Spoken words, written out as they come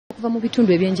okuva mu bitundu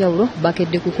ebyenjawulo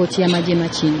bakedde ku kkooti y'amagye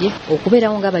Makindye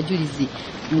okubeerawo ng'abajulizi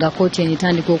nga kkooti eno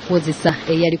etandika okukozesa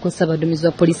eyaliko ssaabaduumizi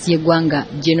wa poliisi y'eggwanga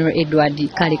General Edward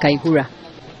Kale Kayihura.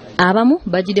 Abamu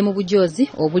bajjidde mu bujoozi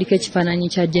obuliko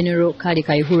ekifaananyi kya General Kale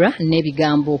Kayihura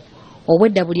n'ebigambo.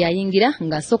 Obwedda buli ayingira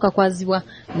ng'asooka kwazibwa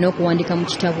n'okuwandiika mu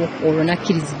kitabo olwo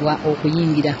n'akkirizibwa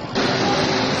okuyingira.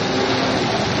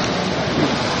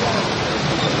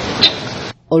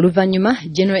 Oluvannyuma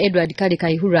General Edward Kale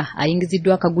Kayihura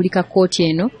ayingiziddwa akaguli ka kkooti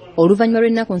eno oluvannyuma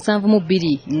lw'ennaku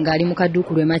 72 ng'ali mu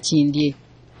kadduukulu e Makindye.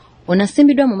 Ono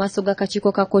asimbiddwa mu maaso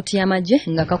g'akakiiko ka kkooti y'amagye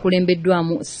nga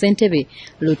kakulembeddwamu ssentebe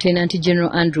Lieutenant General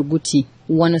Andrew Kkooti.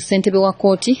 Wano ssentebe wa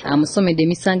kkooti amusomedde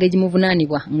emisango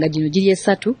egimuvunaanibwa nga gino giri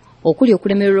 3 okuli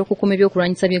okulemererwa okukuuma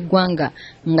ebyokulwanyisa by'eggwanga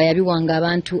nga yabiwanga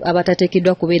abantu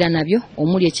abatateekeddwa kubeera nabyo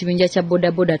omuli ekibinja kya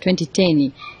Boda Boda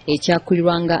 2010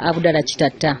 ekyakulirwanga Abdallah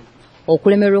Kitatta.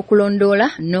 Okulemererwa okulondoola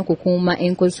n'okukuuma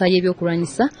enkozesa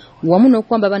y'ebyokulwanyisa wamu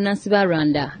n'okuwamba bannansi ba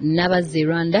Rwanda n'abazze e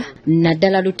Rwanda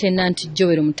naddala Lieutenant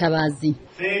Joel Mutabaazi.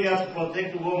 Failure to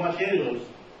protect war materials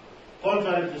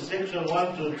contrary to section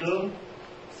 122,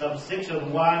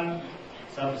 subsection 1,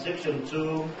 subsection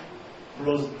 2,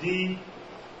 clause D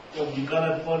of the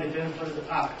Uganda Foreign Defense Forces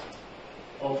Act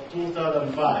of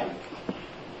 2005.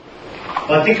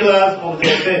 Particulars of the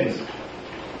offense.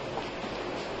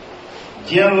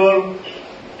 General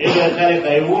Edward Kale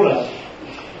Kayihura,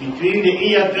 between the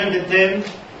year 2010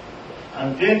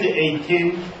 and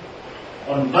 2018,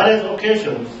 on various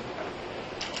occasions,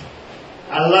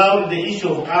 allowed the issue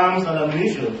of arms and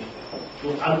ammunition to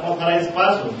unauthorized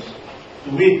persons, to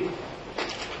wit,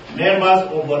 members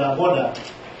of Boda Boda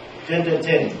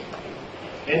 2010,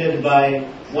 headed by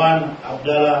one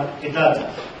Abdallah Kitatta.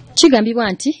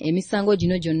 Kigambibwa nti emisango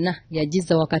gino gyonna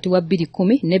yagizza wakati wa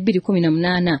 2010 ne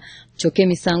 2018 kyokka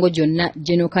emisango gyonna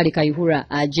General Kale Kayihura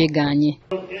ajeeganye.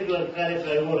 Edward Kale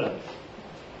Kayihura,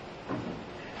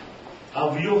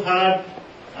 have you heard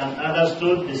and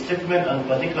understood the statement and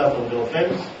particulars of the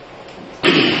offense?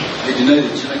 I deny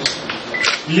the charge.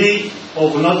 Plea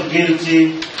of not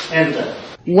guilty entered.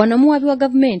 Wano muwabi wa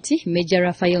gavumenti Major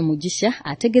Raphael Mugisha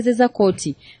ategezeza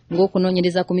kkooti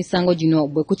ng'okunoonyereza ku misango gino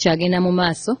bwe kukyagenda mu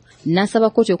maaso n'asaba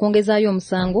kkooti okwongezaayo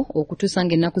omusango okutuusa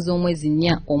ng'ennaku z'omwezi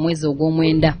 4 omwezi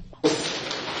ogw'omwenda.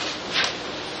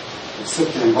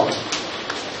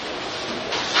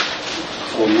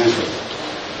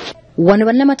 Wano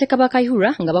bannamateeka ba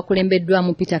Kayihura nga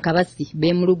bakulembeddwamu Peter Kabasi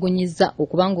beemulugunyizza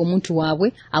okuba ng'omuntu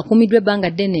waabwe akuumiddwa ebbanga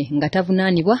ddene nga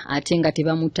tavunaanibwa ate nga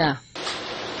tebamuta.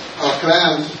 Our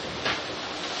client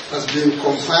has been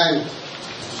confined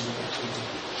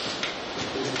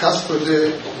in the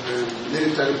custody of the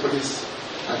military police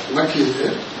at Makindye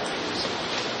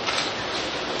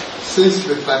since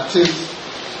the 13th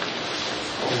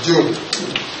of June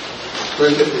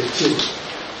 2018.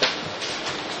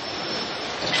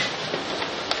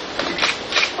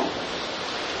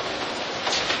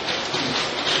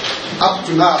 Up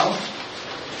to now,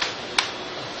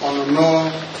 on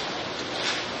no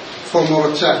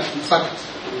formal charge, in fact,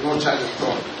 no charge at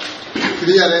all.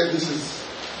 Clearly, this is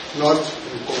not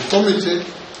in conformity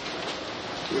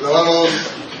with our laws,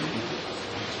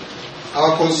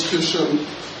 our constitution,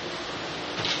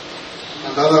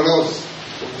 and other laws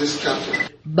of this country.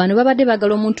 Bano babadde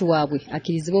bagala omuntu waabwe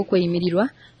akkirizibwa okweyimirirwa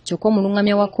kyokka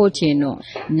omulungamya wa kkooti eno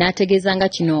n'ategeeza nga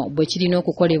kino bwe kirina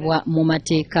okukolebwa mu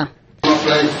mateeka.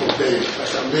 Applying for bail,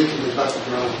 as I'm making the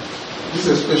background. This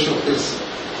is a special case.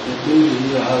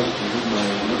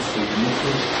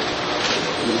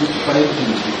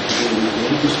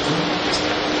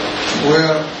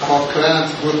 Where our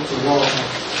clients got to know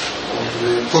of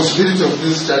the possibility of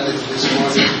these charges this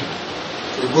morning.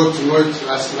 We got to know it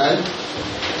last night.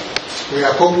 We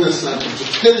are cognizant of the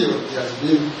period he has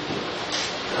been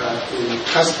in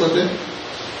custody.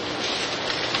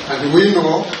 And we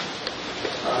know,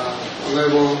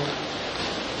 honorable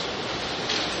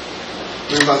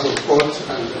members of court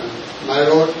and my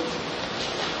lord,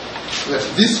 that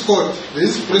this court,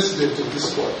 this president of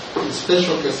this court, in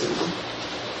special cases,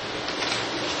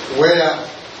 where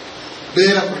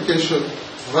bail applications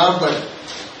verbally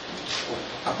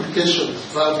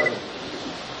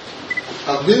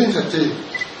have been entertained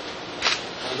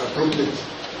and appropriate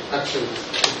action.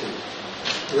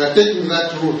 We are taking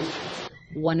that route.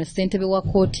 Wano ssentebe wa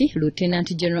kkooti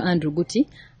Lieutenant General Andrew Kkooti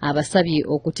abasabye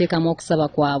okuteekamu okusaba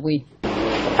kwabwe.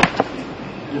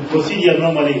 The procedure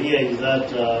normally here is that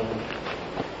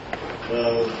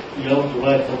you have to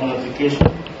write for an application,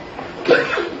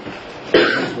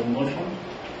 for motion,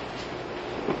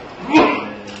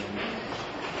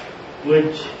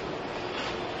 which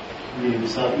we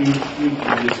submit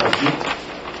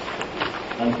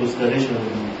and consideration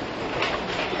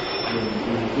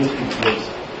request it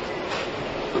closed.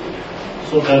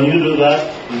 So can you do that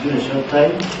within a short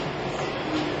time?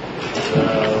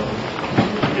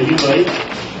 Deliver it.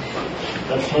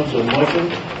 That's not your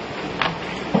motion.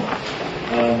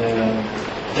 And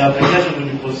the application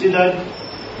will be considered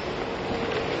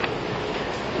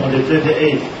on the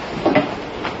 28th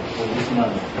of this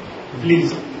month. Please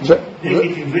take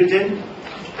it in written.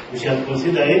 We shall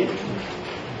consider it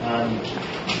and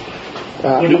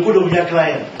for the good of your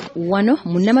client. Wano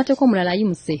munnamateeka omulala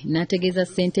ayimuse n'ategeeza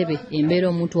ssentebe embeera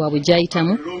omuntu waabwe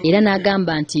gy'ayitamu era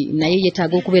n'agamba nti naye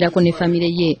yeetaaga okubeerako ne famire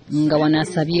ye nga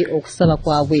wanaasabye okusaba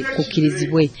kwabwe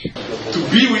kukkirizibwe. To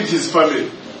be with his family,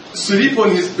 sleep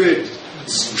on his bed,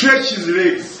 stretch his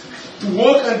legs, to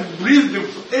walk and breathe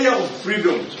the air of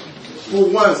freedom for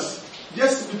once,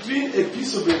 just between a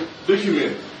piece of a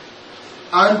document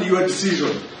and your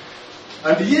decision.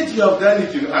 And yet you have done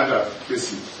it in other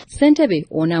cases. Ssentebe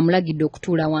ono amulagidde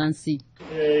okutuula wansi.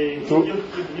 You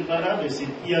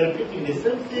are repeating the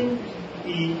same thing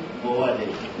he forwarded.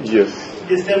 Yes.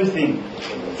 The same thing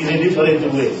in a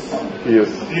different way. Yes.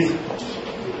 Please,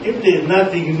 if there is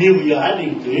nothing new you are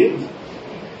adding to it,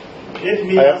 let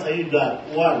me answer you that.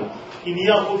 One, in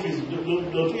your office,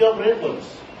 don't you have records?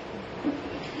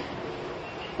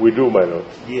 We do, my lord.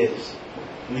 Yes.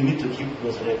 We need to keep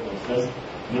those records. That's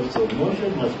notes of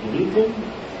motion must be written,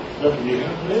 that we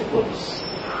have records.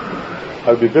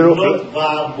 I'll be very Not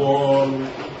verbal.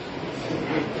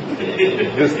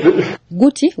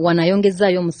 Kkooti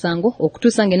wanayongezaayo omusango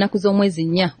okutuusa ng'ennaku z'omwezi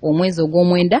 4 omwezi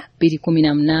ogw'omwenda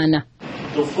 2018.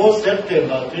 To 4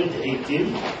 September 2018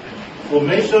 for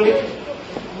mentioning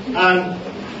and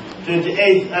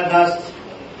 28 August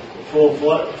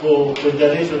for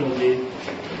consideration of the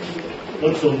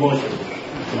notes of motion.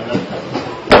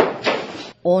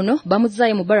 Ono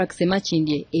bamuzaayo mu Barracks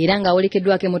Makindye era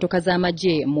ng'awolekeddwako emmotoka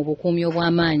z'amagye mu bukuumi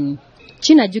obw'amaanyi.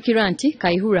 Kinajjukirwa nti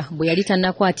Kayihura bwe yali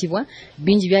tannakwatibwa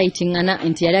bingi byayitiŋŋana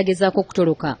nti yali agezaako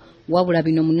okutoloka wabula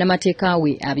bino munnamateeka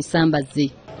we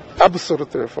abisambaze.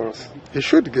 Absolutely false. He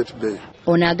should get bail.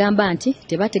 Ono agamba nti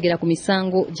tebategera ku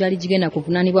misango gyali gigenda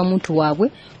kuvunaanibwa muntu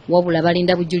waabwe wabula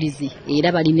balinda bujulizi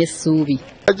era balina essuubi.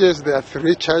 There are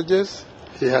 3 charges.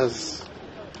 He has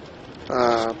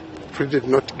pleaded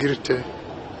not guilty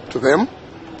to them.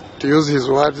 To use his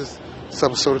words,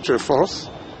 absolutely false.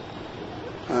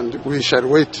 And we shall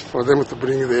wait for them to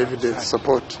bring the evidence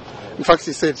support. In fact,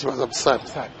 he said it was absurd.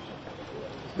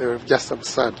 They were just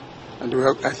absurd. And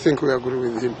I think we agree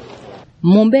with him.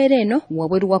 Mu mbeera eno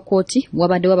wabweru wa kkooti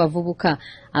wabaddewo abavubuka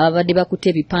ababadde bakutte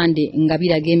ebipande nga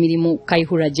biraga emirimu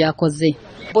Kayihura gy'akoze.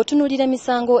 Bw'otunuulira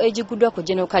emisango egiguddwa ku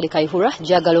Gen Kayihura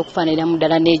gyagala okufaananira mu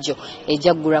ddala n'egyo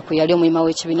egyaggulwa ku yali omulima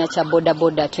w'ekibiina kya Boda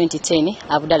Boda 2010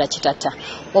 Abdallah Kitatta.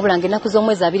 Wabula ng'ennaku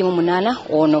z'omwezi 28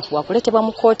 ono wakuleetebwa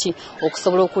mu kkooti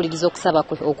okusobola okuwuliriza okusaba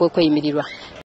kwe okw'okweyimirirwa.